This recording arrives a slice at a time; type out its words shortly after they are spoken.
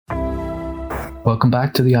Welcome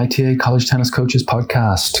back to the ITA College Tennis Coaches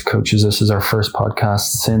Podcast. Coaches, this is our first podcast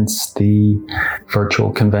since the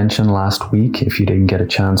virtual convention last week. If you didn't get a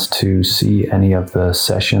chance to see any of the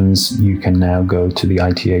sessions, you can now go to the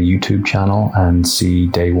ITA YouTube channel and see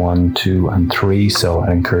day 1, 2, and 3. So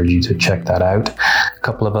I encourage you to check that out. A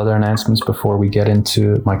couple of other announcements before we get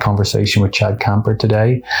into my conversation with Chad Camper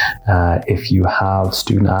today. If you have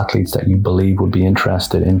student athletes that you believe would be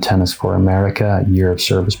interested in Tennis for America, a year of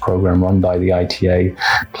service program run by the ITA,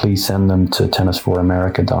 please send them to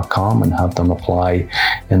tennisforamerica.com and have them apply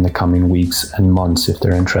in the coming weeks and months if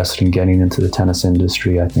they're interested in getting into the tennis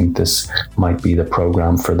industry. I think this might be the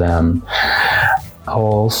program for them.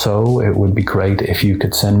 Also, it would be great if you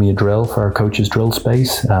could send me a drill for our coaches drill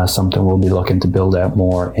space, something we'll be looking to build out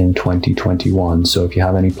more in 2021. So if you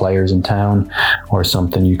have any players in town or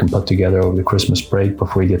something you can put together over the Christmas break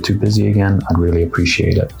before you get too busy again, I'd really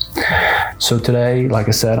appreciate it. So today, like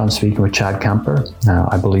I said, I'm speaking with Chad Camper.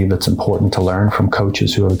 I believe it's important to learn from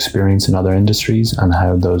coaches who have experience in other industries and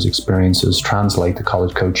how those experiences translate to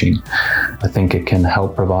college coaching. I think it can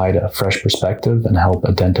help provide a fresh perspective and help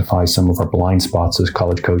identify some of our blind spots as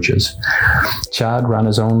college coaches. Chad ran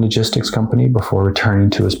his own logistics company before returning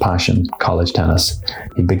to his passion, college tennis.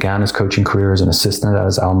 He began his coaching career as an assistant at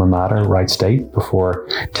his alma mater, Wright State, before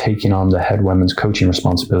taking on the head women's coaching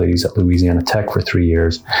responsibilities at Louisiana Tech for 3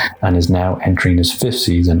 years, and is now entering his 5th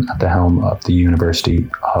season at the helm of the University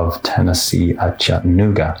of Tennessee at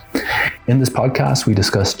Chattanooga. In this podcast, we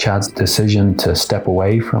discuss Chad's decision to step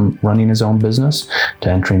away from running his own business to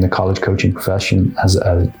entering the college coaching profession as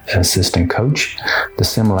an assistant coach, the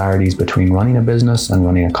similarities between running a business and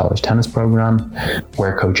running a college tennis program,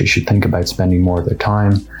 where coaches should think about spending more of their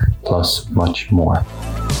time, plus much more.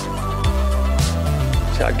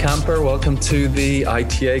 Chad Camper, welcome to the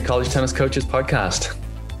ITA College Tennis Coaches Podcast.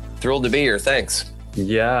 Thrilled to be here. Thanks.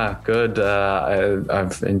 Yeah, good.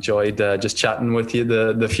 I've enjoyed just chatting with you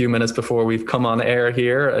the few minutes before we've come on air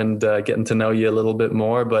here and getting to know you a little bit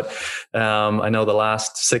more. But I know the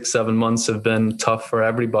last 6-7 months have been tough for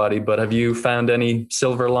everybody, but have you found any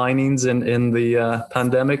silver linings in the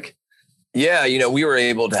pandemic? Yeah, we were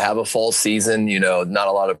able to have a fall season. Not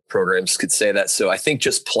a lot of programs could say that. So I think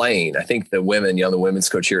just playing, I think the women, the women's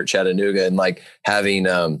coach here at Chattanooga, and like having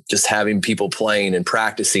people playing and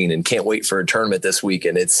practicing and can't wait for a tournament this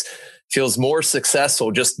weekend. Feels more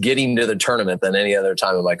successful just getting to the tournament than any other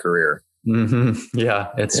time in my career. Mm-hmm. Yeah,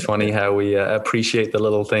 it's funny how we appreciate the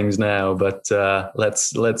little things now, but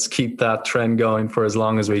let's keep that trend going for as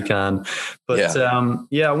long as we can. But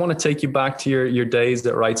I want to take you back to your days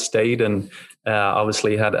at Wright State, and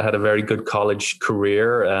obviously had a very good college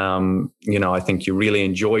career. I think you really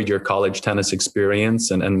enjoyed your college tennis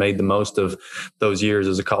experience and made the most of those years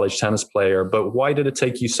as a college tennis player. But why did it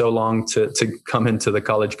take you so long to come into the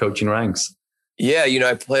college coaching ranks? Yeah,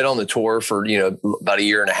 I played on the tour for, about a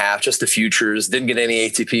year and a half, just the futures, didn't get any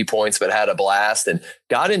ATP points, but had a blast and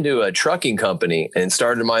got into a trucking company and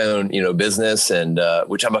started my own, business, and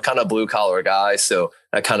which I'm a kind of blue collar guy. So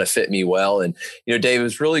that kind of fit me well. And, Dave, it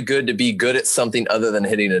was really good to be good at something other than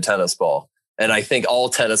hitting a tennis ball. And I think all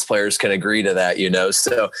tennis players can agree to that,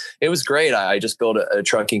 So it was great. I just built a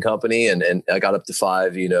trucking company and I got up to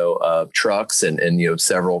 5, trucks and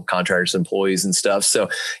several contractors, employees and stuff. So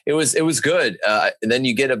it was good. And then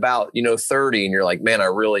you get about, 30 and you're like, man, I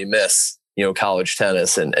really miss, college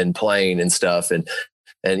tennis and playing and stuff. And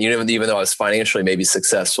even though I was financially maybe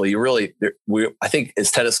successful, I think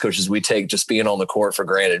as tennis coaches, we take just being on the court for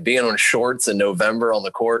granted, being on shorts in November on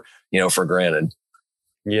the court, for granted.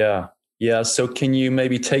 Yeah. Yeah. So can you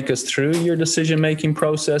maybe take us through your decision-making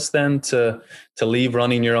process then to leave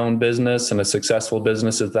running your own business, and a successful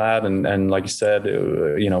business at that? And like you said,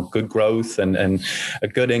 good growth and a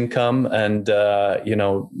good income, and,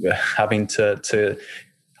 having to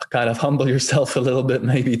kind of humble yourself a little bit,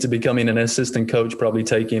 maybe, to becoming an assistant coach, probably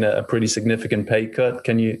taking a pretty significant pay cut.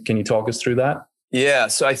 Can you talk us through that? Yeah.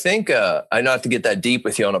 So I think I don't have to get that deep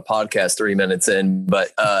with you on a podcast 3 minutes in, but,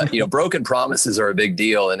 broken promises are a big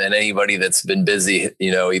deal. And anybody that's been busy,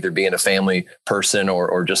 either being a family person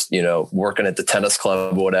or just, working at the tennis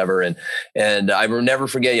club or whatever. And I will never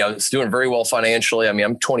forget, I was doing very well financially. I mean,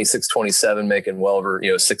 I'm 26, 27, making well over,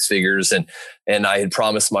 6 figures. And I had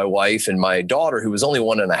promised my wife and my daughter, who was only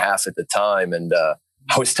 1.5 at the time. And I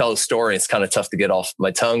always tell a story. It's kind of tough to get off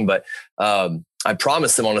my tongue, but I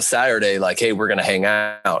promised them on a Saturday, like, hey, we're going to hang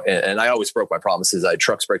out. And I always broke my promises. I had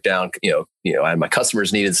trucks break down, I had my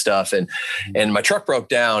customers needed stuff and my truck broke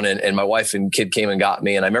down and my wife and kid came and got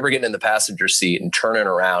me. And I remember getting in the passenger seat and turning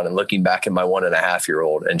around and looking back at my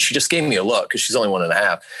 1.5-year-old. And she just gave me a look because she's only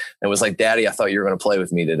 1.5 and was like, Daddy, I thought you were going to play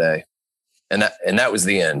with me today. And that was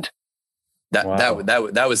the end.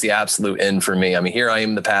 That was the absolute end for me. I mean, here I am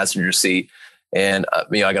in the passenger seat, and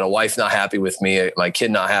I got a wife not happy with me, my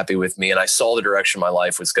kid not happy with me, and I saw the direction my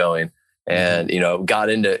life was going, and got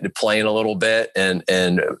into playing a little bit, and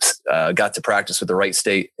got to practice with the Wright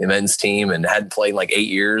State men's team, and hadn't played in like 8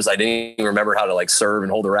 years. I didn't even remember how to like serve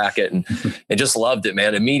and hold a racket, and just loved it,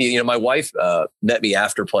 man. Immediately, my wife met me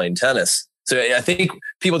after playing tennis, so I think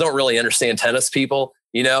people don't really understand tennis, people.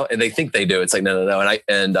 And they think they do. It's like, no.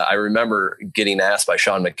 And I remember getting asked by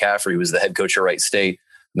Sean McCaffrey, who was the head coach at Wright State,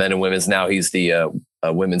 men and women's. Now he's the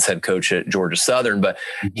women's head coach at Georgia Southern, but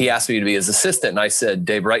he asked me to be his assistant. And I said,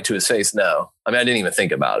 Dave, right to his face, no. I didn't even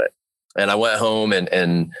think about it. And I went home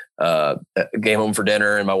and came home for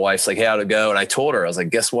dinner, and my wife's like, hey, how'd it go? And I told her, I was like,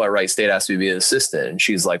 guess what? Wright State asked me to be an assistant. And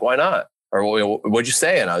she's like, why not? Or what'd you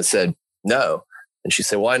say? And I said, no. And she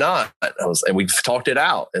said, why not? And we talked it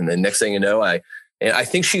out. And then next thing you know, I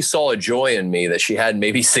think she saw a joy in me that she hadn't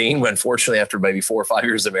maybe seen, unfortunately, after maybe 4 or 5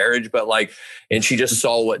 years of marriage. But and she just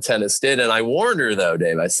saw what tennis did. And I warned her, though,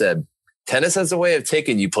 Dave. I said, tennis has a way of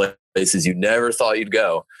taking you places you never thought you'd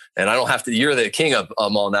go. And I don't have to. You're the king of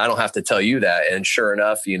on that. I don't have to tell you that. And sure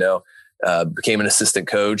enough, became an assistant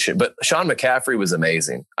coach. But Sean McCaffrey was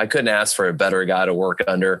amazing. I couldn't ask for a better guy to work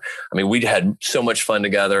under. We had so much fun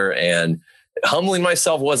together, and humbling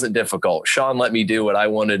myself wasn't difficult. Sean let me do what I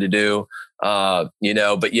wanted to do.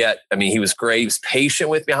 But yet, he was great. He was patient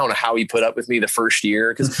with me. I don't know how he put up with me the first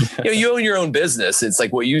year, because, you own your own business. It's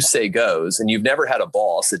like what you say goes, and you've never had a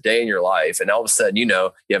boss a day in your life. And all of a sudden,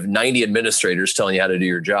 you have 90 administrators telling you how to do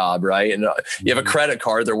your job. Right. And you have a credit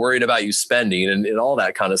card. They're worried about you spending and all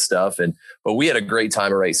that kind of stuff. But we had a great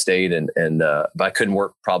time at Wright State, but I couldn't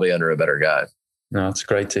work probably under a better guy. No, it's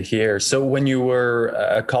great to hear. So when you were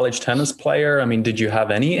a college tennis player, did you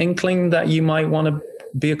have any inkling that you might want to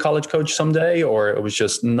be a college coach someday, or it was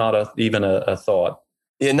just not even a thought?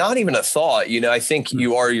 Yeah, not even a thought. I think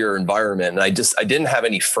you are your environment. And I didn't have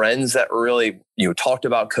any friends that really, talked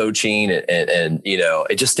about coaching, and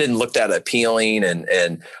it just didn't look that appealing.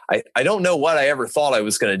 And I don't know what I ever thought I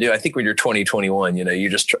was going to do. I think when you're 20, 21,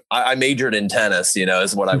 I majored in tennis,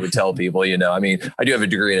 is what I would tell people. I do have a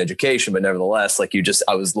degree in education, but nevertheless,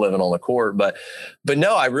 I was living on the court, but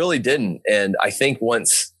no, I really didn't. And I think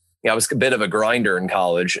once, I was a bit of a grinder in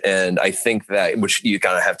college, and I think that, which you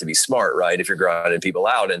kind of have to be smart, right? If you're grinding people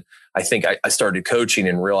out. And I think I started coaching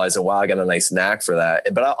and realized, wow, I got a nice knack for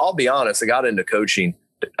that. But I'll be honest, I got into coaching.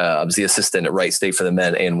 I was the assistant at Wright State for the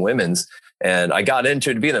men and women's, and I got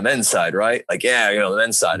into it to be on the men's side, right? The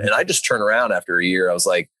men's side. And I just turned around after a year. I was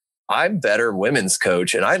like, I'm better women's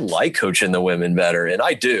coach, and I like coaching the women better. And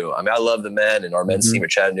I do. I love the men and our men's team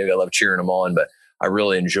at Chattanooga. I love cheering them on, but I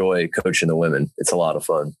really enjoy coaching the women. It's a lot of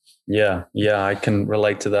fun. Yeah, I can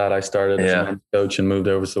relate to that. I started as a men's coach and moved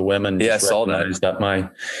over to the women. Yeah, I saw that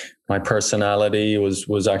my personality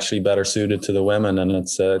was actually better suited to the women, and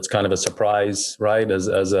it's kind of a surprise, right? As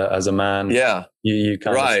a man, yeah, you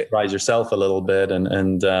kind of surprise yourself a little bit,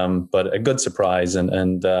 and but a good surprise,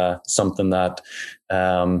 and something that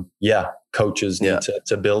coaches need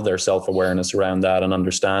to build their self-awareness around that, and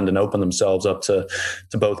understand and open themselves up to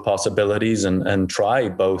both possibilities, and try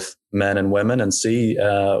both men and women, and see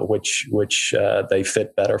which they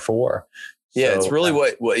fit better for. Yeah, so, it's really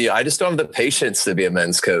what I just don't have the patience to be a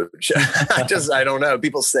men's coach. I don't know.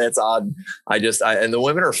 People say it's odd. And the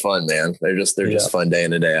women are fun, man. They're just fun day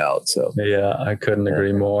in and day out. So yeah, I couldn't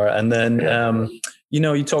agree more. And then,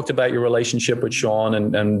 you talked about your relationship with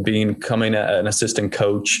Sean and becoming an assistant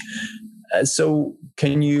coach. So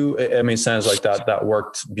can you, it sounds like that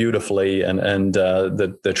worked beautifully, and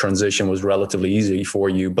the transition was relatively easy for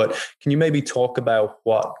you, but can you maybe talk about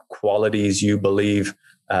what qualities you believe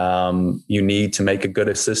you need to make a good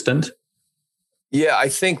assistant? Yeah, I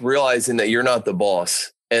think realizing that you're not the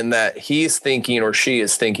boss, and that he's thinking or she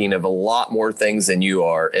is thinking of a lot more things than you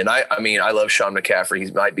are. And I love Sean McCaffrey.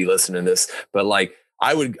 He might be listening to this, but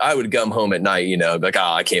I would come home at night, like,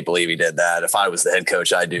 oh, I can't believe he did that. If I was the head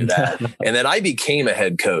coach, I'd do that. And then I became a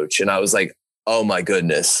head coach, and I was like, oh my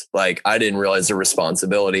goodness, I didn't realize the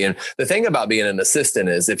responsibility. And the thing about being an assistant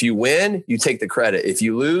is, if you win, you take the credit. If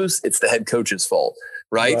you lose, it's the head coach's fault.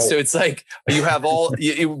 Right. So it's like you have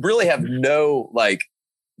you really have no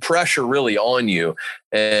pressure really on you.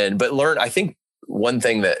 But I think one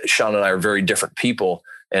thing that Sean and I are very different people.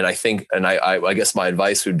 And I think, and I guess my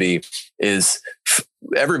advice would be, is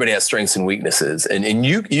everybody has strengths and weaknesses, and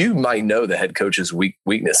you might know the head coach's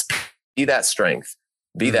weakness. Be that strength.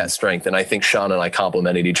 That strength. And I think Sean and I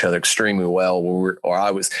complimented each other extremely well.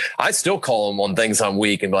 I still call him on things I'm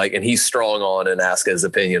weak, and he's strong on, and ask his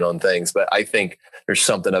opinion on things. But I think there's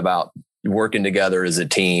something about working together as a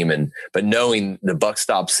team, but knowing the buck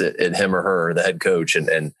stops at him or her, the head coach,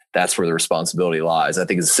 and that's where the responsibility lies. I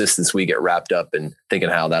think as assistants, we get wrapped up in thinking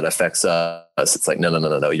how that affects us. It's like, no.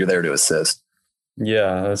 You're there to assist.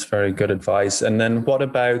 Yeah, that's very good advice. And then what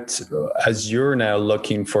about, as you're now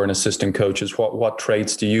looking for an assistant coaches, what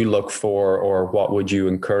traits do you look for, or what would you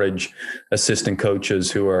encourage assistant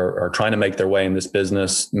coaches who are trying to make their way in this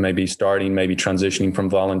business, maybe transitioning from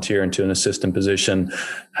volunteer into an assistant position?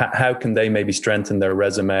 How can they maybe strengthen their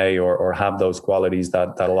resume or have those qualities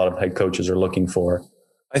that a lot of head coaches are looking for?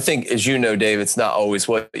 I think, as you know, Dave, it's not always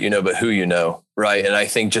what you know, but who you know, right? And I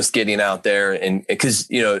think just getting out there, and because,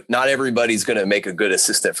 not everybody's going to make a good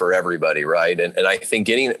assistant for everybody, right? And I think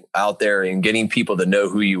getting out there and getting people to know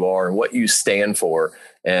who you are and what you stand for.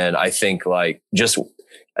 And I think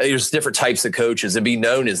there's different types of coaches, and be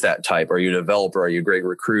known as that type. Are you a developer? Are you a great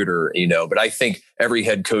recruiter? But I think every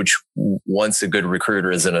head coach wants a good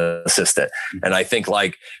recruiter as an assistant. And I think,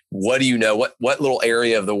 what do you know? What little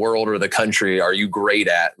area of the world or the country are you great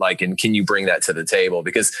at? And can you bring that to the table?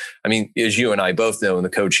 Because as you and I both know in the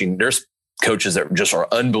coaching, there's coaches that just are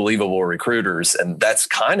unbelievable recruiters, and that's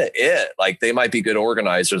kind of it. They might be good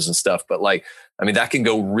organizers and stuff, but that can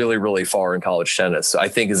go really, really far in college tennis. So I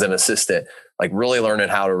think as an assistant, really learning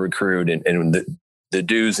how to recruit and the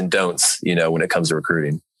do's and don'ts, when it comes to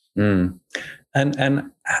recruiting. Mm.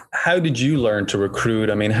 And how did you learn to recruit?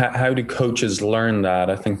 How do coaches learn that?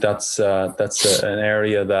 I think that's an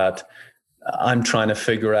area that I'm trying to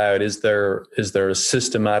figure out. Is there a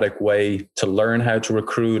systematic way to learn how to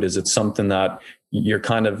recruit? Is it something that you're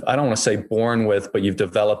kind of, I don't want to say born with, but you've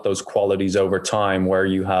developed those qualities over time where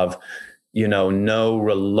you have, no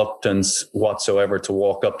reluctance whatsoever to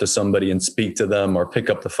walk up to somebody and speak to them or pick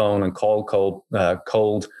up the phone and cold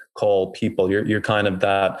call people? You're kind of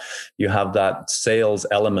that, you have that sales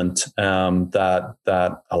element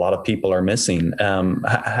that a lot of people are missing.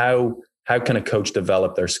 How can a coach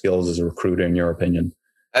develop their skills as a recruiter, in your opinion?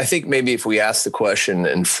 I think maybe if we ask the question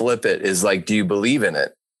and flip it, is do you believe in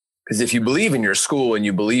it? Because if you believe in your school and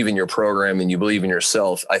you believe in your program and you believe in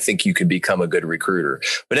yourself, I think you could become a good recruiter.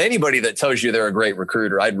 But anybody that tells you they're a great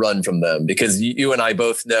recruiter, I'd run from them, because you and I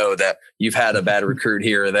both know that you've had a bad recruit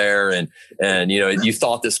here or there. And you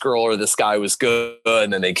thought this girl or this guy was good,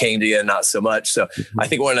 and then they came to you and not so much. So I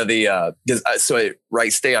think one of the, I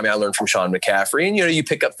learned from Sean McCaffrey, and, you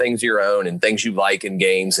pick up things of your own and things you like in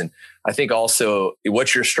games. And I think also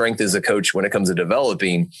what's your strength as a coach when it comes to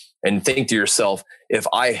developing, and think to yourself, if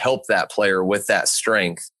I help that player with that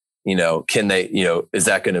strength, can they, is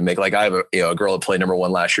that going to make, I have a girl that played number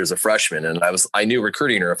 1 last year as a freshman, and I knew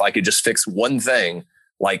recruiting her, if I could just fix one thing,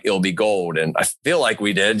 it'll be gold. And I feel like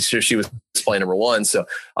we did. She was playing number 1. So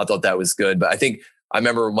I thought that was good. But I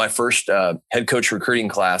remember my first head coach recruiting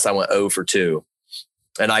class, I went 0 for 2.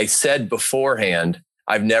 And I said beforehand,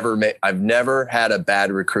 I've never had a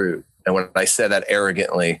bad recruit. And when I said that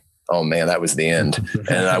arrogantly, oh man, that was the end.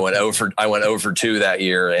 And I went 0 for 2 that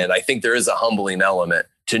year. And I think there is a humbling element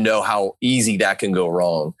to know how easy that can go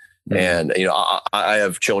wrong. Mm-hmm. And, I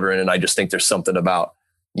have children, and I just think there's something about,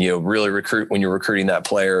 really when you're recruiting that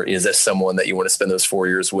player, is that someone that you want to spend those 4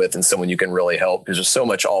 years with, and someone you can really help, because there's so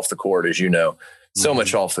much off the court, as you know, so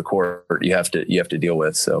much off the court you have to deal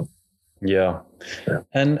with. So. Yeah.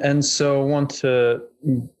 And so I want to,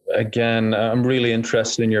 again, I'm really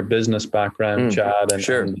interested in your business background, Chad, and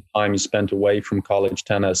the time you spent away from college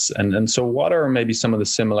tennis. And so what are maybe some of the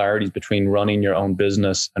similarities between running your own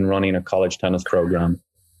business and running a college tennis program?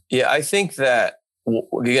 Yeah, I think that,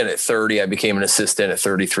 again, at 30, I became an assistant. At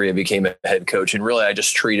 33, I became a head coach. And really, I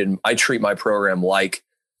treat my program like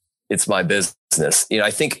it's my business.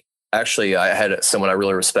 I think actually I had someone I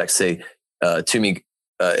really respect say to me,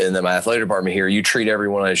 in my athletic department here, you treat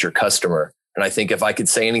everyone as your customer. And I think if I could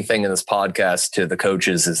say anything in this podcast to the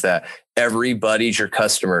coaches, is that everybody's your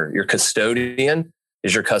customer. Your custodian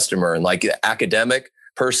is your customer. And the academic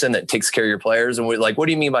person that takes care of your players. And what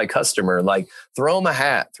do you mean by customer? And throw them a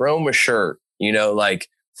hat, throw them a shirt,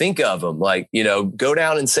 think of them, go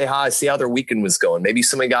down and say hi, see how their weekend was going. Maybe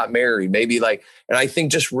somebody got married, and I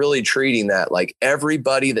think just really treating that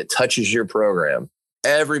everybody that touches your program,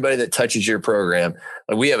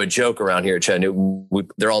 we have a joke around here at Chattanooga.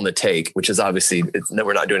 They're on the take, which is obviously,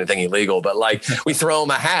 we're not doing anything illegal, but we throw them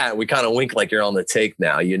a hat. We kind of wink you're on the take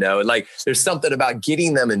now, there's something about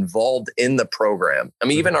getting them involved in the program.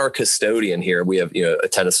 Even our custodian here, we have, a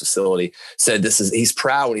tennis facility, said he's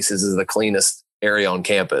proud when he says this is the cleanest area on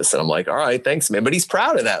campus. And I'm like, all right, thanks, man. But he's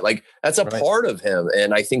proud of that. That's a part of him.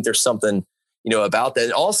 And I think there's something, about that.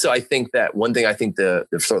 And also, I think that one thing I think the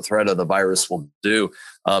threat of the virus will do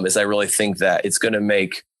is I really think that it's going to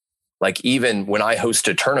make like even when I host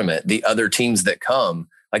a tournament, the other teams that come,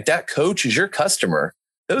 like that coach is your customer.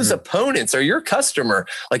 Those opponents are your customer.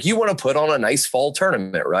 Like you want to put on a nice fall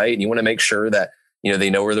tournament, right? And you want to make sure that, they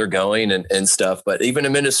know where they're going and stuff. But even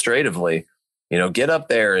administratively, get up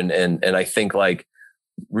there and I think like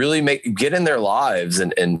really get in their lives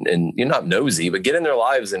and you're not nosy, but get in their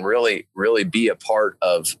lives and really, really be a part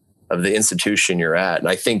of the institution you're at. And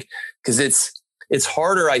I think because it's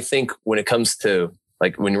harder, I think, when it comes to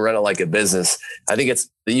like when you run it like a business, I think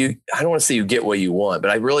I don't want to say you get what you want,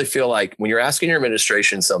 but I really feel like when you're asking your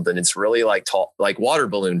administration something, it's really like water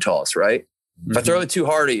balloon toss, right? Mm-hmm. If I throw it too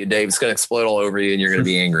hard at you, Dave, it's going to explode all over you and you're going to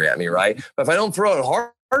be angry at me, right? But if I don't throw it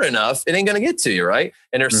hard enough, it ain't going to get to you, right?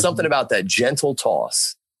 And there's something about that gentle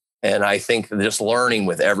toss. And I think just learning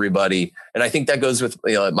with everybody, and I think that goes with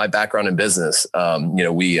my background in business.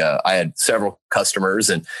 I had several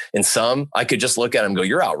customers, and some I could just look at them and go,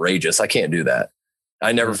 "You're outrageous. I can't do that."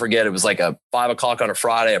 I never forget. It was like a 5 o'clock on a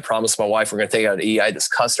Friday. I promised my wife we're going to take it out to eat. I had this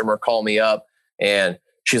customer call me up, and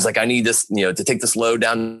she was like, "I need this, to take this load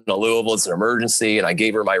down to Louisville. It's an emergency." And I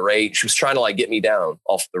gave her my rate. She was trying to like get me down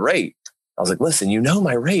off the rate. I was like, "Listen,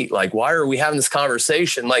 my rate. Like, why are we having this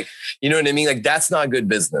conversation? Like, you know what I mean? Like, that's not good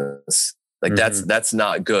business. Like, that's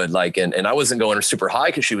not good. Like, and I wasn't going her super high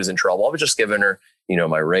because she was in trouble. I was just giving her,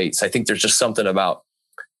 my rates. I think there's just something about,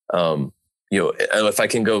 if I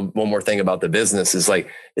can go one more thing about the business is like,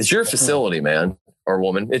 it's your facility, man or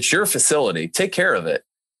woman. It's your facility. Take care of it.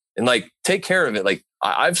 And like, take care of it. Like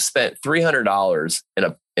I've spent $300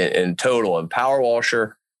 in total of power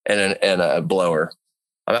washer and a blower.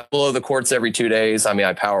 I blow the courts every 2 days. I mean,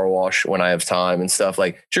 I power wash when I have time and stuff.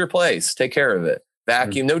 Like, it's your place. Take care of it.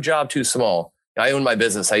 Vacuum, no job too small. I own my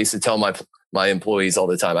business. I used to tell my employees all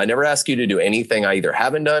the time, I never ask you to do anything I either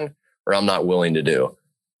haven't done or I'm not willing to do.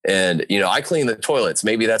 And, I clean the toilets.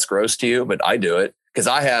 Maybe that's gross to you, but I do it because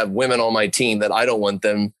I have women on my team that I don't want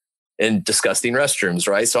them in disgusting restrooms,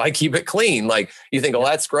 right? So I keep it clean. Like you think, oh,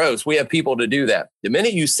 that's gross. We have people to do that. The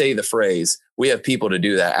minute you say the phrase, we have people to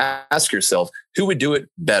do that, ask yourself, who would do it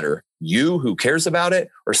better? You who cares about it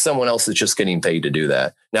or someone else that's just getting paid to do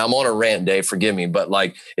that? Now I'm on a rant, Dave, forgive me, but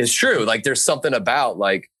like, it's true. Like there's something about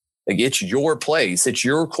like it's your place. It's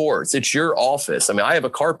your courts. It's your office. I mean, I have a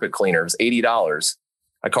carpet cleaner. It's $80.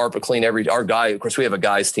 I carpet clean our guy. Of course, we have a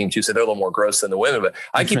guys team too, so they're a little more gross than the women, but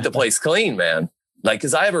I keep the place clean, man. Like,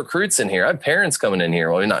 cause I have recruits in here. I have parents coming in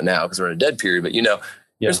here. Well, not now because we're in a dead period, but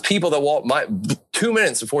there's people that walk 2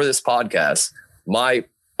 minutes before this podcast, my,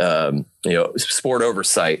 sport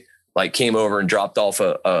oversight, like came over and dropped off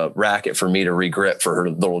a racket for me to regrip for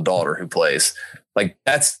her little daughter who plays. Like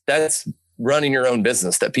that's running your own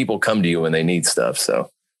business, that people come to you when they need stuff.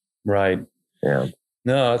 So. Right. Yeah.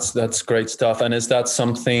 No, that's great stuff. And is that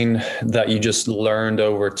something that you just learned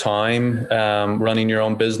over time, running your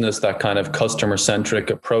own business, that kind of customer centric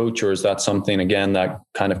approach, or is that something again that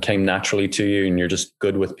kind of came naturally to you and you're just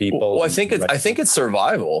good with people? Well, I think it's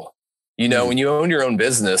survival. When you own your own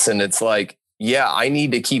business and it's like, yeah, I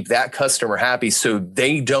need to keep that customer happy so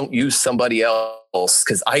they don't use somebody else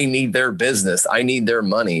because I need their business. I need their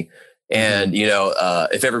money. And,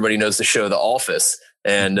 if everybody knows the show, The Office,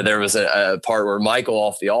 and there was a part where Michael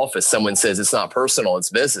off The Office, someone says it's not personal, it's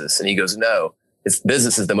business. And he goes, no, it's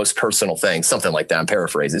business is the most personal thing. Something like that. I'm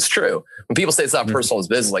paraphrasing. It's true. When people say it's not personal, it's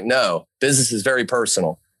business. Like, no, business is very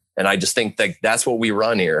personal. And I just think that that's what we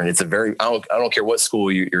run here. And it's I don't care what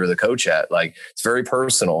school you're the coach at. Like, it's very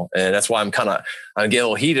personal. And that's why I'm getting a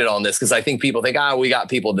little heated on this because I think people think, we got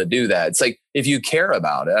people that do that. It's like, if you care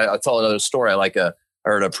about it, I'll tell another story. I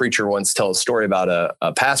heard a preacher once tell a story about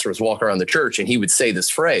a pastor was walking around the church and he would say this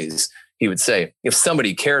phrase. He would say, if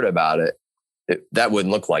somebody cared about it, that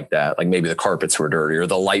wouldn't look like that. Like maybe the carpets were dirty or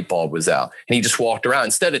the light bulb was out. And he just walked around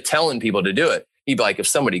instead of telling people to do it. He'd be like, if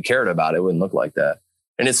somebody cared about it, it wouldn't look like that.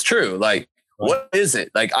 And it's true. Like, what is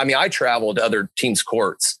it? Like, I mean, I traveled to other teams'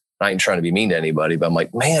 courts. I ain't trying to be mean to anybody, but I'm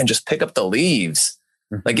like, man, just pick up the leaves.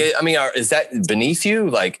 Like, I mean, is that beneath you?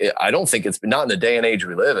 Like, I don't think it's not in the day and age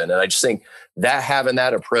we live in. And I just think that having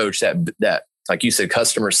that approach, that like you said,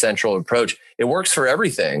 customer central approach, it works for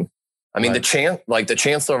everything. I mean, right. the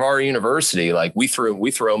chancellor of our university, like we threw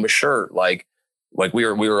him a shirt, like we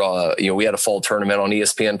were, we had a fall tournament on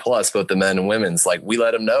ESPN Plus, both the men and women's. Like we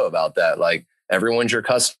let them know about that. Like everyone's your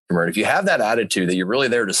customer. And if you have that attitude that you're really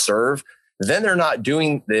there to serve, then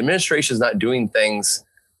the administration is not doing things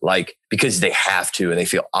like because they have to and they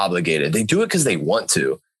feel obligated. They do it because they want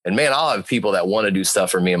to. And man, I'll have people that want to do stuff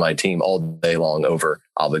for me and my team all day long over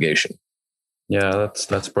obligation. Yeah,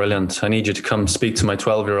 that's brilliant. I need you to come speak to my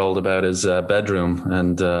 12-year-old about his bedroom.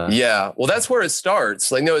 And yeah, well, that's where it starts.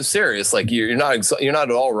 Like, no, it's serious. Like, you're not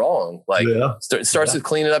at all wrong. Like, it starts with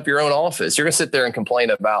cleaning up your own office. You're gonna sit there and complain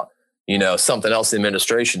about, something else the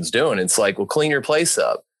administration's doing. It's like, well, clean your place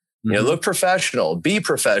up. Look professional, be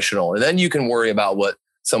professional, and then you can worry about what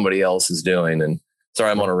somebody else is doing. And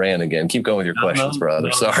sorry, I'm on a rant again. Keep going with your questions, brother.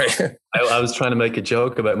 No. Sorry. I was trying to make a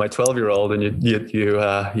joke about my 12-year-old, and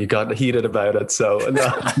you got heated about it. So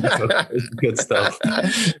good stuff.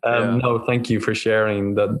 No, thank you for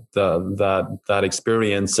sharing that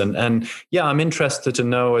experience. And yeah, I'm interested to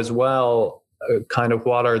know as well, kind of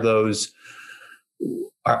what are those.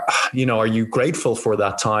 Are you grateful for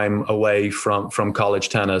that time away from college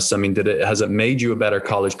tennis? I mean, has it made you a better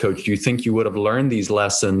college coach? Do you think you would have learned these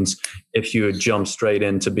lessons if you had jumped straight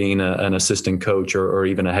into being an assistant coach or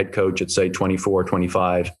even a head coach at, say, 24,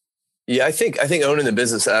 25? Yeah, I think owning the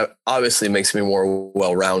business obviously makes me more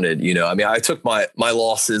well-rounded. I mean, I took my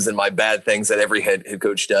losses and my bad things that every head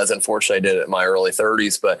coach does. Unfortunately, I did it in my early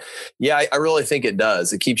 30s. But yeah, I really think it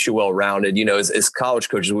does. It keeps you well-rounded. As college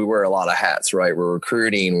coaches, we wear a lot of hats, right? We're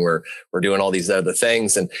recruiting, we're doing all these other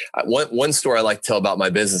things. And one story I like to tell about my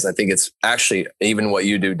business, I think it's actually even what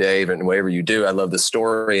you do, Dave, and whatever you do, I love the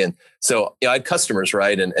story. And so I had customers,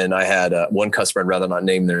 right? And I had one customer, I'd rather not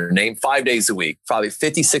name their name, 5 days a week, probably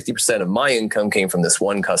 50-60% of my income came from this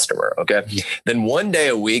one customer. Okay. Mm-hmm. Then one day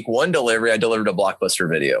a week, one delivery, I delivered a Blockbuster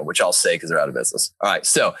Video, which I'll say because they're out of business. All right.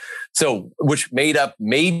 So which made up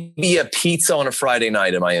maybe a pizza on a Friday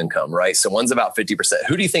night in my income, right? So one's about 50%.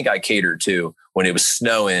 Who do you think I catered to when it was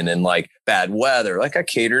snowing and like bad weather? Like, I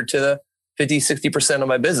catered to the 50-60% of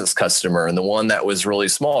my business customer and the one that was really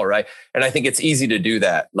small, right? And I think it's easy to do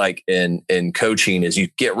that. Like in coaching, is you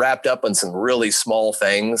get wrapped up on some really small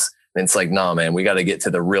things. And it's like, nah, man, we got to get to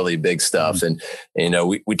the really big stuff. Mm-hmm.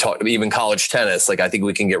 And, we talked even college tennis. Like, I think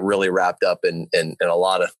we can get really wrapped up in a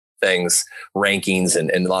lot of things, rankings and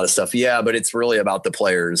a lot of stuff. Yeah, but it's really about the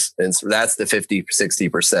players. And so that's the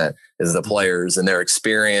 50-60% is the players and their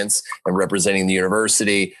experience and representing the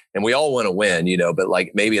university. And we all want to win, but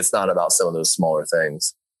like, maybe it's not about some of those smaller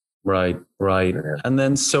things. Right. Yeah. And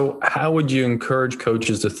then, so how would you encourage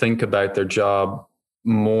coaches to think about their job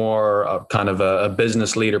more kind of a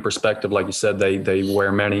business leader perspective? Like you said, they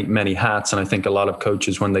wear many hats. And I think a lot of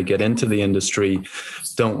coaches, when they get into the industry,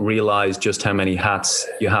 don't realize just how many hats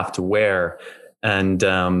you have to wear, and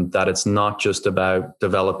that it's not just about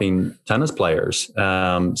developing tennis players.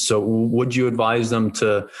 So would you advise them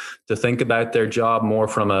to think about their job more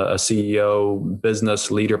from a CEO business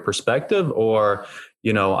leader perspective, or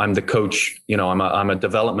I'm the coach, I'm a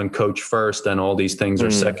development coach first, and all these things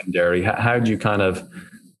are secondary? How do you kind of,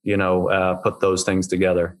 put those things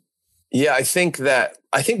together? Yeah, I think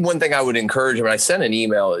one thing I would encourage them, and I sent an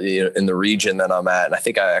email in the region that I'm at, and I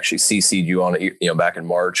think I actually CC'd you on it, back in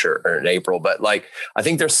March or in April. But like, I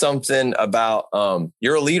think there's something about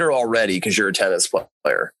you're a leader already because you're a tennis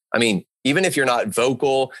player. I mean, even if you're not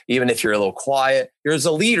vocal, even if you're a little quiet, there's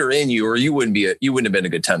a leader in you, or you wouldn't have been a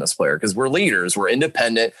good tennis player, because we're leaders, we're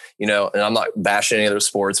independent, and I'm not bashing any other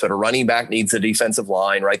sports, but a running back needs a defensive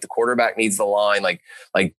line, right? The quarterback needs the line, like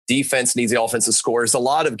defense needs the offensive score. There's a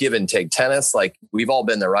lot of give and take. Tennis, like, we've all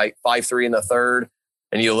been there, right? 5-3 in the third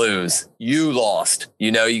and you lose, you lost,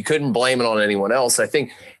 you couldn't blame it on anyone else. I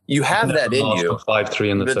think you have that in you.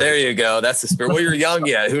 5-3 in the third. But there you go. That's the spirit. Well, you're young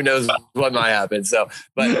yet. Who knows what might happen? So,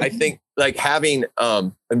 but I think like having,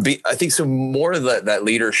 I think so more of that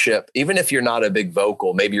leadership, even if you're not a big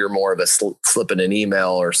vocal, maybe you're more of a slipping an email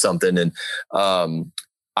or something. And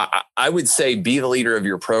I would say be the leader of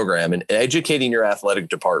your program and educating your athletic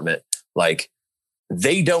department. Like,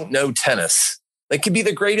 they don't know tennis. They could be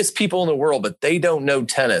the greatest people in the world, but they don't know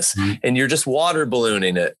tennis. Mm-hmm. And you're just water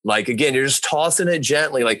ballooning it. Like, again, you're just tossing it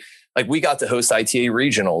gently. Like we got to host ITA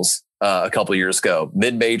regionals a couple of years ago,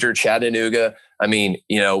 mid-major, Chattanooga. I mean,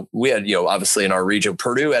 we had, obviously in our region,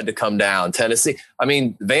 Purdue had to come down, Tennessee. I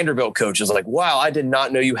mean, Vanderbilt coach was like, wow, I did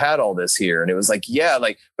not know you had all this here. And it was like, yeah,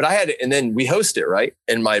 but I had it. And then we host it, right?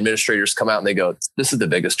 And my administrators come out and they go, this is the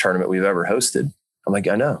biggest tournament we've ever hosted. I'm like,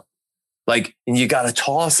 I know. Like, and you got to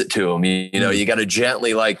toss it to them, you got to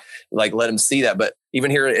gently like let them see that. But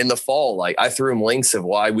even here in the fall, like, I threw them links of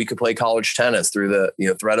why we could play college tennis through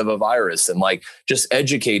the threat of a virus, and like just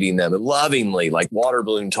educating them and lovingly, like water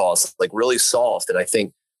balloon toss, like really soft. And I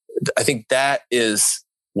think that is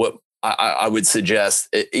what I would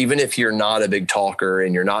suggest, even if you're not a big talker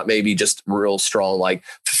and you're not maybe just real strong, like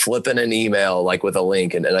flipping an email, like with a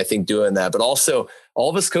link. And I think doing that, but also all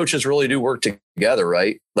of us coaches really do work together,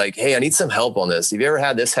 right? Like, hey, I need some help on this. Have you ever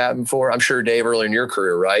had this happen before? I'm sure, Dave, early in your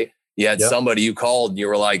career, right? You had somebody you called and you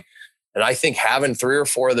were like, And I think having 3 or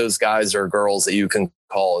 4 of those guys or girls that you can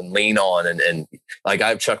call and lean on. And like I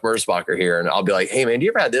have Chuck Merzbacher here, and I'll be like, hey man, do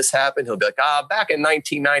you ever had this happen? He'll be like, back in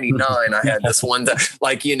 1999, I had this one,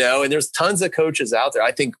 like, and there's tons of coaches out there.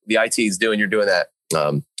 I think the IT is you're doing that.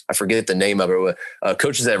 I forget the name of it.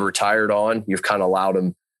 Coaches that have retired on, you've kind of allowed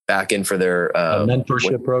them back in for their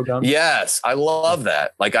mentorship program. Yes. I love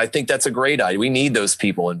that. Like, I think that's a great idea. We need those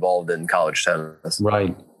people involved in college tennis.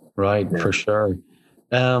 Right. Yeah. For sure.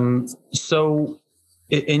 So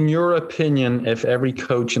in your opinion, if every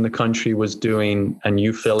coach in the country was doing, and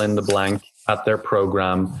you fill in the blank at their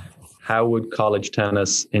program, how would college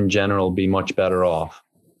tennis in general be much better off?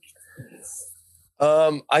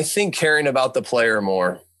 I think caring about the player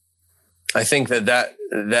more. I think that,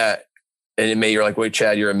 and you're like, wait,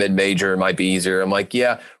 Chad, you're a mid-major. It might be easier. I'm like,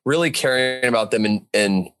 yeah, really caring about them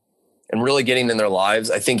and really getting in their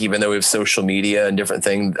lives. I think even though we have social media and different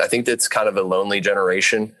things, I think that's kind of a lonely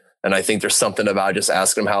generation. And I think there's something about just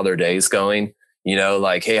asking them how their day's going,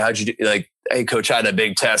 like, hey, how'd you do? Like, hey, coach, I had a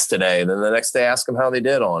big test today. And then the next day, ask them how they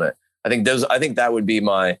did on it. I think that would be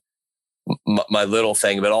my little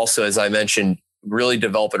thing. But also, as I mentioned, really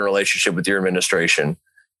developing a relationship with your administration.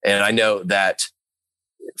 And I know that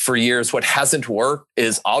for years, what hasn't worked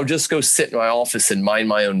is I'll just go sit in my office and mind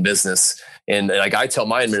my own business. And like I tell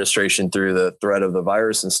my administration through the threat of the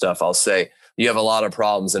virus and stuff, I'll say, you have a lot of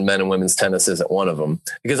problems and men and women's tennis isn't one of them,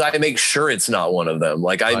 because I make sure it's not one of them.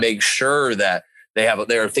 Like I make sure that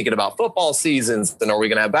they're thinking about football seasons, then are we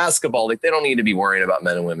going to have basketball? Like they don't need to be worrying about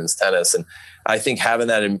men and women's tennis. And I think having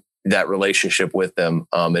that relationship with them,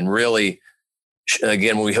 and really,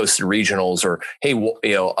 again, when we hosted regionals or, hey,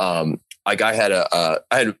 like I had a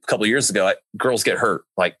couple of years ago, girls get hurt,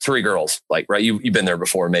 like 3 girls, like, right. You've been there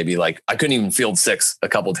before. Maybe like I couldn't even field 6, a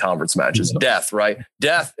couple of conference matches, death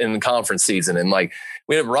in the conference season. And like,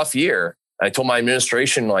 we had a rough year. I told my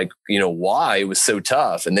administration, like, why it was so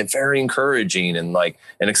tough, and they're very encouraging and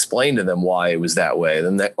explained to them why it was that way.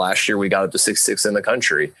 Then that last year we got up to 6-6 in the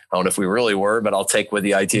country. I don't know if we really were, but I'll take what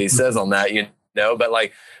the ITA says on that, but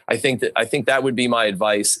like, I think that would be my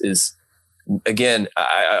advice is, again,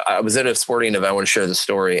 I was at a sporting event. I want to share the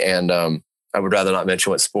story, and I would rather not mention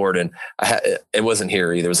what sport. And it wasn't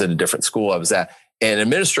here either. It was at a different school I was at. And an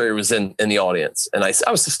administrator was in the audience. And I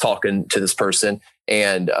was just talking to this person,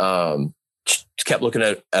 and she kept looking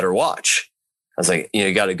at her watch. I was like,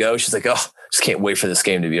 you got to go. She's like, oh, just can't wait for this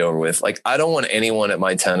game to be over with. Like, I don't want anyone at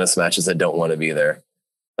my tennis matches that don't want to be there.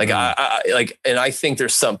 Like, and I think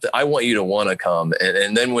there's something, I want you to want to come.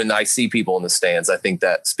 And then when I see people in the stands, I think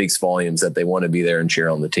that speaks volumes that they want to be there and cheer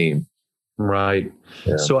on the team. Right.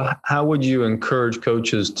 Yeah. So how would you encourage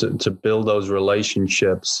coaches to build those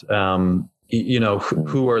relationships?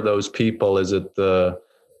 Who are those people? Is it the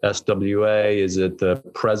SWA? Is it the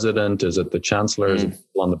president? Is it the chancellor? Is it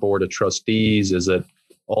on the board of trustees? Is it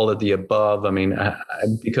all of the above? I mean,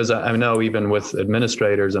 because I know even with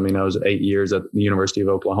administrators, I mean, I was 8 years at the University of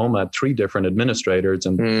Oklahoma, I had 3 different administrators,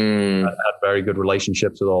 and I had very good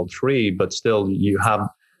relationships with all 3, but still you have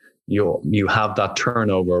that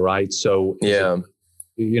turnover, right? So yeah,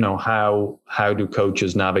 how do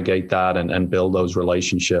coaches navigate that and build those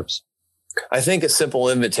relationships? I think a simple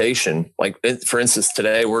invitation, like for instance,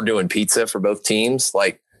 today we're doing pizza for both teams.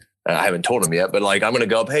 Like, I haven't told them yet, but like, I'm going to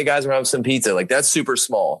go up, hey guys, we're having some pizza. Like, that's super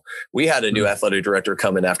small. We had a new athletic director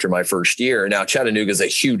come in after my first year. Now Chattanooga is a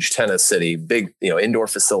huge tennis city, big, indoor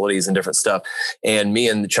facilities and different stuff. And me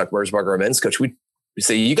and Chuck Merzbacher, our men's coach, we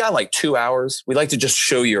say, you got like 2 hours. We'd like to just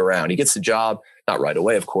show you around. He gets the job, not right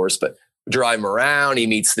away, of course, but drive him around. He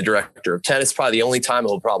meets the director of tennis. Probably the only time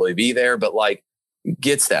he'll probably be there, but like,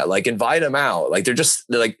 gets that, like, invite them out. Like,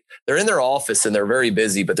 they're in their office and they're very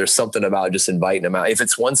busy, but there's something about just inviting them out. If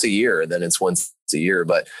it's once a year, then it's once a year.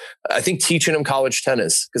 But I think teaching them college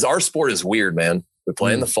tennis, because our sport is weird, man. We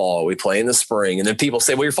play in the fall, we play in the spring. And then people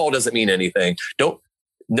say, well, your fall doesn't mean anything.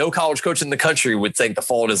 No college coach in the country would think the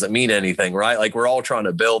fall doesn't mean anything, right? Like, we're all trying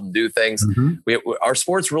to build and do things. Our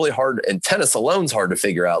sport's really hard, and tennis alone's hard to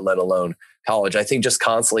figure out, let alone college. I think just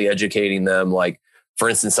constantly educating them. Like, for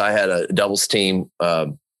instance, I had a doubles team.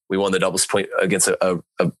 We won the doubles point against a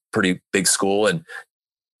pretty big school, and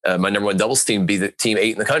my number 1 doubles team be the team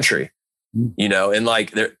 8 in the country. And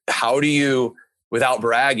like, how do you, without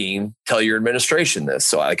bragging, tell your administration this?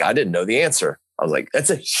 So like, I didn't know the answer. I was like, that's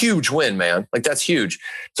a huge win, man. Like, that's huge.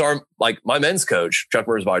 So my men's coach, Chuck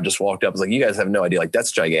Merzbacher, just walked up. Was like, you guys have no idea. Like,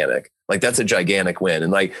 that's gigantic. Like, that's a gigantic win.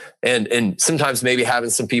 And like, and sometimes maybe having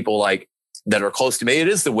some people like that are close to me, it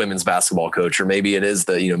is the women's basketball coach, or maybe it is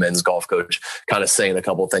the, men's golf coach, kind of saying a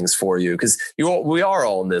couple of things for you. Cause we are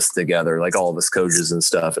all in this together, like all of us coaches and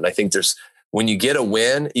stuff. And I think when you get a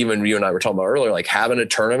win, even you and I were talking about earlier, like having a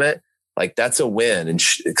tournament, like that's a win. And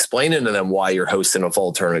explaining to them why you're hosting a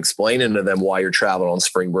fall tournament, explaining to them why you're traveling on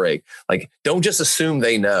spring break. Like, don't just assume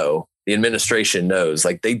they know. The administration knows,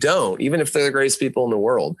 like they don't, even if they're the greatest people in the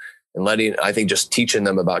world. And I think just teaching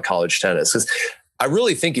them about college tennis. Because I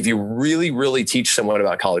really think if you really, really teach someone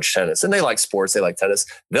about college tennis and they like sports, they like tennis,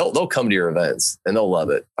 they'll come to your events and they'll love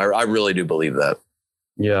it. I really do believe that.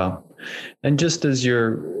 Yeah. And just as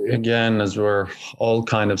we're all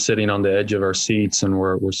kind of sitting on the edge of our seats and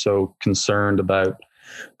we're so concerned about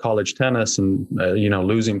college tennis and,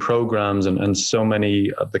 losing programs and so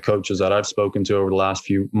many of the coaches that I've spoken to over the last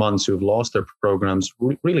few months who have lost their programs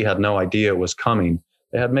really had no idea it was coming.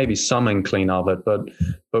 They had maybe some inkling of it, but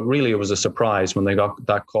really it was a surprise when they got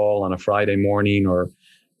that call on a Friday morning or,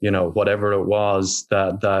 whatever it was,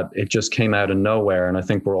 that it just came out of nowhere. And I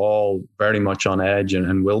think we're all very much on edge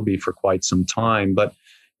and will be for quite some time. But,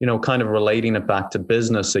 kind of relating it back to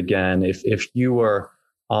business again, if you were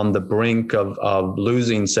on the brink of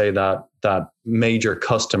losing, say, that major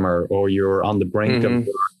customer, or you're on the brink of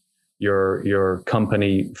your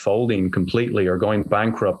company folding completely or going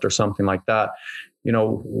bankrupt or something like that,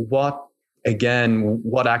 what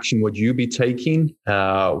action would you be taking?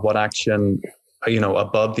 What action,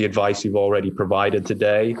 above the advice you've already provided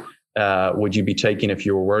today, would you be taking if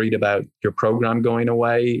you were worried about your program going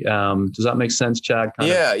away? Does that make sense, Chad?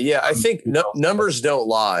 Yeah. I think numbers don't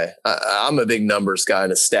lie. I'm a big numbers guy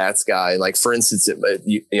and a stats guy. Like, for instance,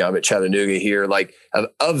 I'm at Chattanooga here. Like,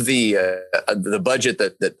 of the budget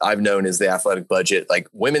that I've known is the athletic budget, like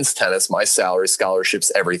women's tennis, my salary,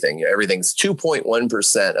 scholarships, everything's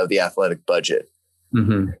 2.1% of the athletic budget.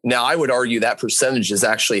 Mm-hmm. Now, I would argue that percentage is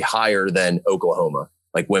actually higher than Oklahoma.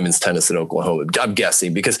 Like women's tennis in Oklahoma, I'm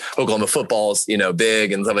guessing, because Oklahoma football is,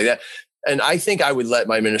 big and stuff like that. And I think I would let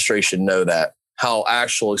my administration know that how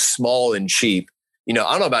actually small and cheap, I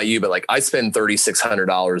don't know about you, but like I spend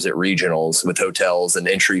 $3,600 at regionals with hotels and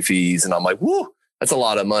entry fees. And I'm like, whoo, that's a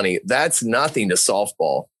lot of money. That's nothing to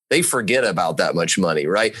softball. They forget about that much money.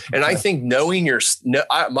 Right. And I think knowing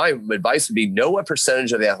my advice would be know what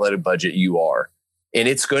percentage of the athletic budget you are. And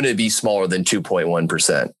it's going to be smaller than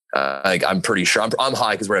 2.1%. Like I'm pretty sure I'm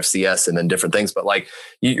high because we're FCS and then different things, but like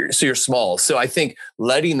you're small. So I think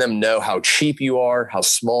letting them know how cheap you are, how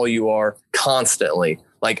small you are constantly.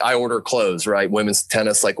 Like I order clothes, right? Women's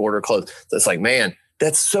tennis, like order clothes. So it's like, man,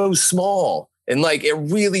 that's so small. And like, it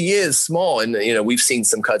really is small. And, we've seen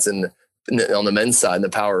some cuts on the men's side in the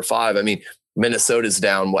Power Five. I mean, Minnesota's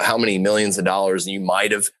down how many millions of dollars, and you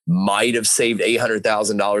might have saved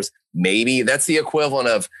 $800,000. Maybe that's the equivalent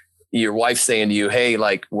of your wife saying to you, hey,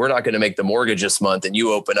 like, we're not going to make the mortgage this month. And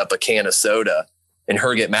you open up a can of soda and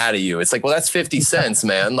her get mad at you. It's like, well, that's 50 cents,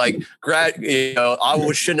 man. Like, I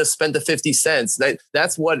shouldn't have spent the 50 cents.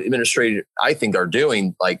 That's what administrators, I think, are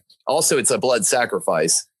doing. Like, also, it's a blood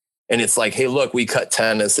sacrifice. And it's like, hey, look, we cut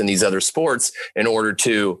tennis and these other sports in order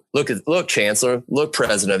to look, Chancellor, look,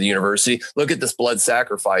 president of the university, look at this blood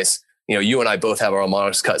sacrifice. You and I both have our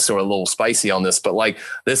monarchs cut, so we're a little spicy on this, but like,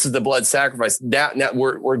 this is the blood sacrifice. Now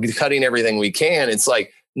we're cutting everything we can. It's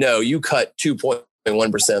like, no, you cut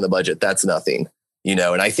 2.1% of the budget. That's nothing,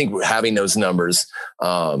 and I think having those numbers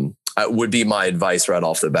would be my advice right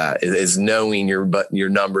off the bat is knowing your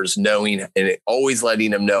numbers, knowing and always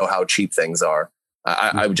letting them know how cheap things are.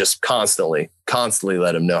 I would just constantly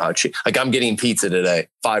let them know how cheap. Like, I'm getting pizza today,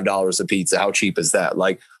 $5 a pizza. How cheap is that?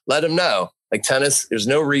 Like, let them know. Like tennis, there's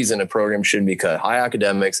no reason a program shouldn't be cut. High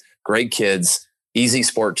academics, great kids, easy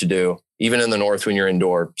sport to do. Even in the North, when you're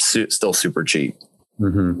indoor, still super cheap.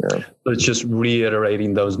 Mm-hmm. Yeah. So it's just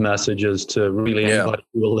reiterating those messages to really anybody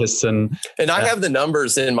who will listen. And I have the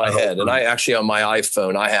numbers in my head, and I actually on my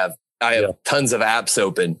iPhone, I have tons of apps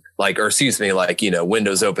open,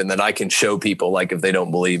 Windows open that I can show people, like, if they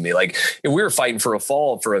don't believe me. Like, we were fighting for a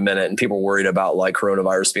fall for a minute and people were worried about like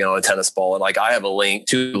coronavirus being on a tennis ball. And like, I have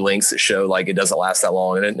two links that show like it doesn't last that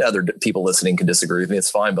long, and other people listening can disagree with me.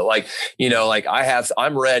 It's fine. But like,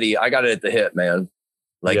 I'm ready. I got it at the hip, man.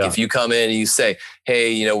 Like if you come in and you say,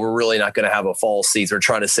 hey, we're really not going to have a fall season. We're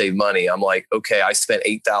trying to save money. I'm like, okay, I spent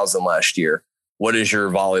 $8,000 last year. What does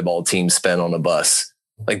your volleyball team spend on a bus?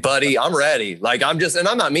 Like, buddy, I'm ready. Like, and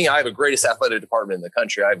I'm not me. I have the greatest athletic department in the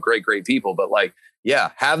country. I have great people, but like,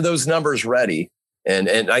 have those numbers ready. And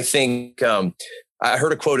I think I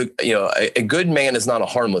heard a quote, a good man is not a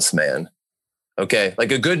harmless man. Okay.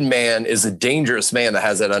 Like, a good man is a dangerous man that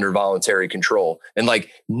has that under voluntary control. And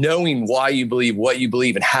like, knowing why you believe what you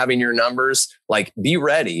believe and having your numbers, like, be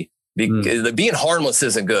ready. Being harmless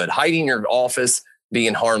isn't good. Hiding your office,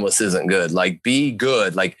 being harmless isn't good. Like, be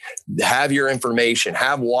good. Like, have your information,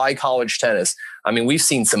 have why college tennis. I mean, we've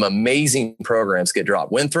seen some amazing programs get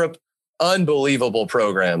dropped. Winthrop, unbelievable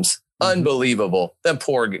programs Unbelievable. Them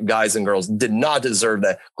poor guys and girls did not deserve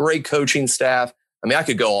that. Great coaching staff. I mean, I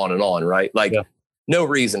could go on and on, right? Like, no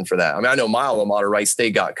reason for that. I mean, I know my alma mater, Wright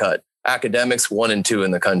State, got cut. Academics 1 and 2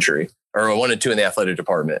 in the country, or 1 and 2 in the athletic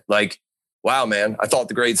department. Like, wow, man, I thought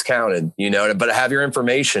the grades counted, but have your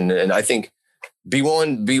information. And I think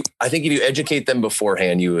I think if you educate them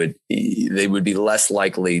beforehand, they would be less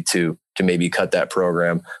likely to maybe cut that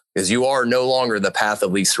program, because you are no longer the path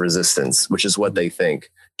of least resistance, which is what they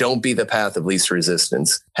think. Don't be the path of least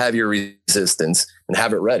resistance. Have your resistance and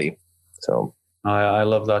have it ready. So I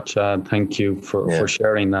love that, Chad. Thank you for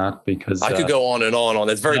sharing that, because I could go on and on.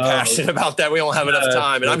 It's very passionate about that. We don't have enough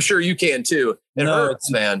time, and I'm sure you can too. It hurts,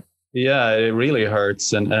 man. Yeah, it really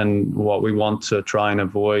hurts. And what we want to try and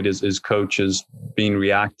avoid is coaches being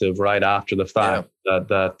reactive right after the fact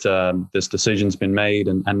that this decision's been made.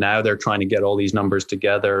 And now they're trying to get all these numbers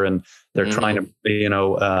together, and they're trying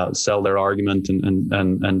to, sell their argument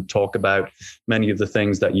and talk about many of the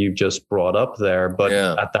things that you just brought up there. But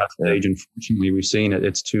at that stage, unfortunately, we've seen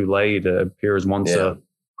it's too late. It appears once a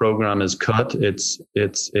program is cut,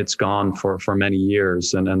 it's gone for many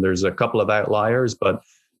years. And there's a couple of outliers, but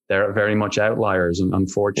they're very much outliers, and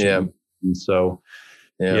unfortunately. Yeah. And so,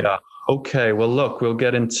 okay. Well, look, we'll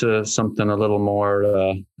get into something a little more,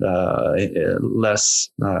 less,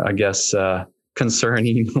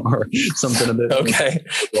 concerning, or something a bit. Okay.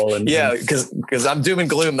 Because I'm doom and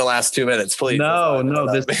gloom the last 2 minutes, please.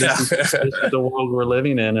 No, this is the world we're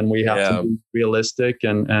living in, and we have to be realistic.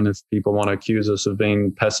 And if people want to accuse us of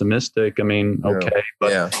being pessimistic, I mean, okay,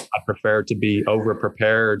 but I prefer to be over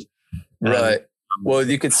prepared. Right. Well,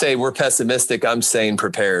 you could say we're pessimistic. I'm saying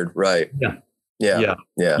prepared. Right. Yeah.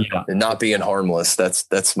 And not being harmless.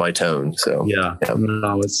 That's my tone. So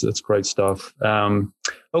no, it's great stuff.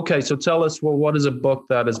 Okay. So tell us, what is a book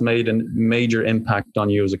that has made a major impact on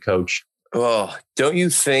you as a coach? Oh, don't you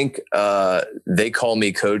think They Call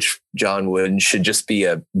Me Coach, John Wooden, should just be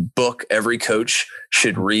a book every coach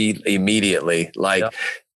should read immediately?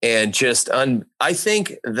 And just, I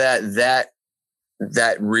think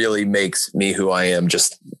that really makes me who I am.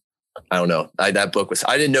 Just, I don't know. That book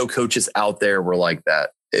I didn't know coaches out there were like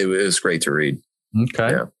that. It was great to read.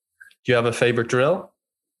 Okay. Yeah. Do you have a favorite drill?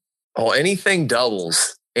 Oh, anything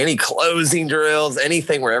doubles, any closing drills,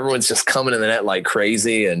 anything where everyone's just coming in the net like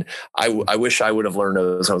crazy. And I wish I would have learned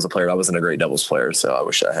those when I was a player. I wasn't a great doubles player, so I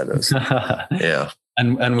wish I had those. Yeah.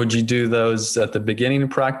 And would you do those at the beginning of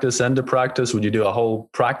practice, end of practice? Would you do a whole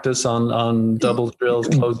practice on doubles drills,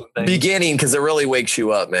 closing things? Beginning, because it really wakes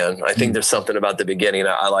you up, man. I think there's something about the beginning.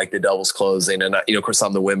 I like the doubles closing. And, of course,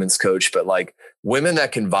 I'm the women's coach, but like women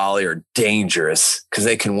that can volley are dangerous because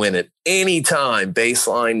they can win at any time,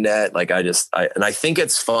 baseline, net. Like I think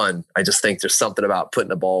it's fun. I just think there's something about putting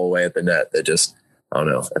the ball away at the net that just, I don't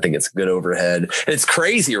know. I think it's good overhead. And it's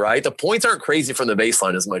crazy, right? The points aren't crazy from the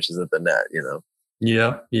baseline as much as at the net,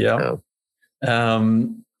 Yeah.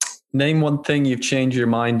 Name one thing you've changed your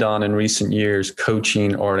mind on in recent years,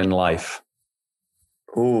 coaching or in life.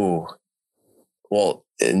 Ooh, well,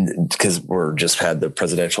 because we're just had the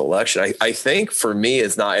presidential election. I think for me,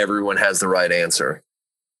 it's not everyone has the right answer,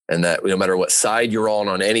 and that no matter what side you're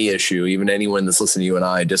on any issue, even anyone that's listening to you and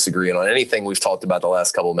I disagreeing on anything we've talked about the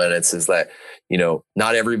last couple of minutes, is that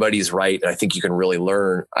not everybody's right, and I think you can really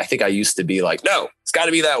learn. I think I used to be like, no, it's got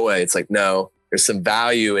to be that way. It's like, no. There's some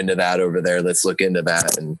value into that over there. Let's look into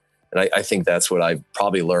that. And I think that's what I've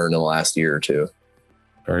probably learned in the last year or two.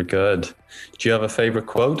 Very good. Do you have a favorite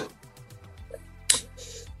quote?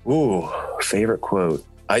 Ooh, favorite quote.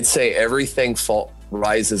 I'd say everything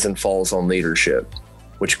rises and falls on leadership,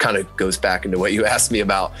 which kind of goes back into what you asked me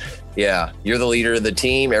about. Yeah, you're the leader of the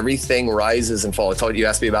team. Everything rises and falls. I told you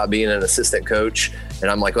asked me about being an assistant coach. And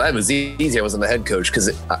I'm like, well, that was easy. I wasn't the head coach because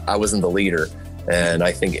I wasn't the leader. And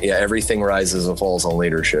I think, everything rises and falls on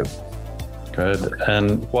leadership. Good.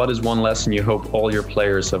 And what is one lesson you hope all your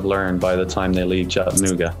players have learned by the time they leave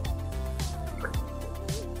Chattanooga?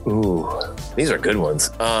 Ooh, these are good ones.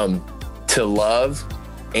 To love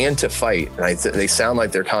and to fight. And they sound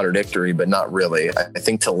like they're contradictory, but not really. I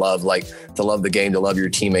think to love the game, to love your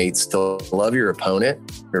teammates, to love your opponent,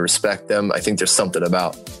 to respect them. I think there's something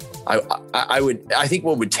about, I think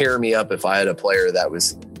what would tear me up if I had a player that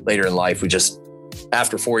was later in life who just,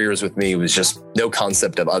 after 4 years with me, was just no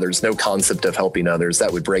concept of others, no concept of helping others.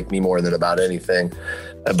 That would break me more than about anything.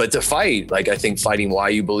 But to fight, I think fighting why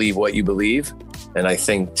you believe what you believe. And I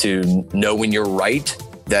think to know when you're right,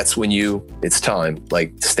 that's when it's time,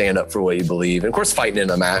 to stand up for what you believe. And of course, fighting in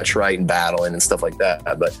a match, right, and battling and stuff like that.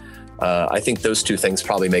 But I think those two things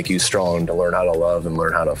probably make you strong, to learn how to love and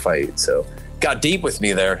learn how to fight. So got deep with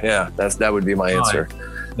me there. Yeah, that would be my answer.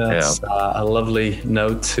 That's a lovely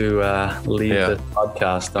note to leave the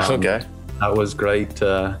podcast on. Okay. That was great,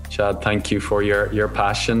 Chad. Thank you for your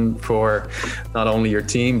passion for not only your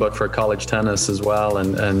team but for college tennis as well,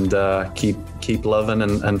 and keep loving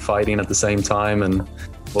and fighting at the same time. And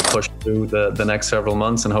we'll push through the next several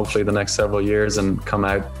months and hopefully the next several years and come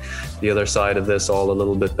out the other side of this all a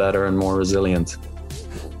little bit better and more resilient.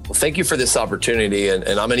 Well, thank you for this opportunity. And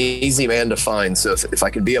I'm an easy man to find. So if I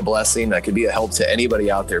could be a blessing, I could be a help to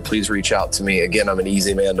anybody out there, please reach out to me. Again, I'm an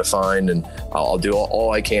easy man to find, and I'll do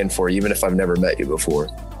all I can for you, even if I've never met you before.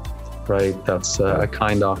 Right. That's a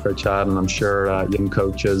kind offer, Chad. And I'm sure young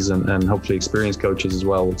coaches and hopefully experienced coaches as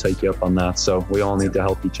well will take you up on that. So we all need to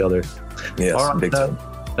help each other. Yes, all right, big time.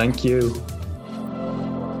 Thank you.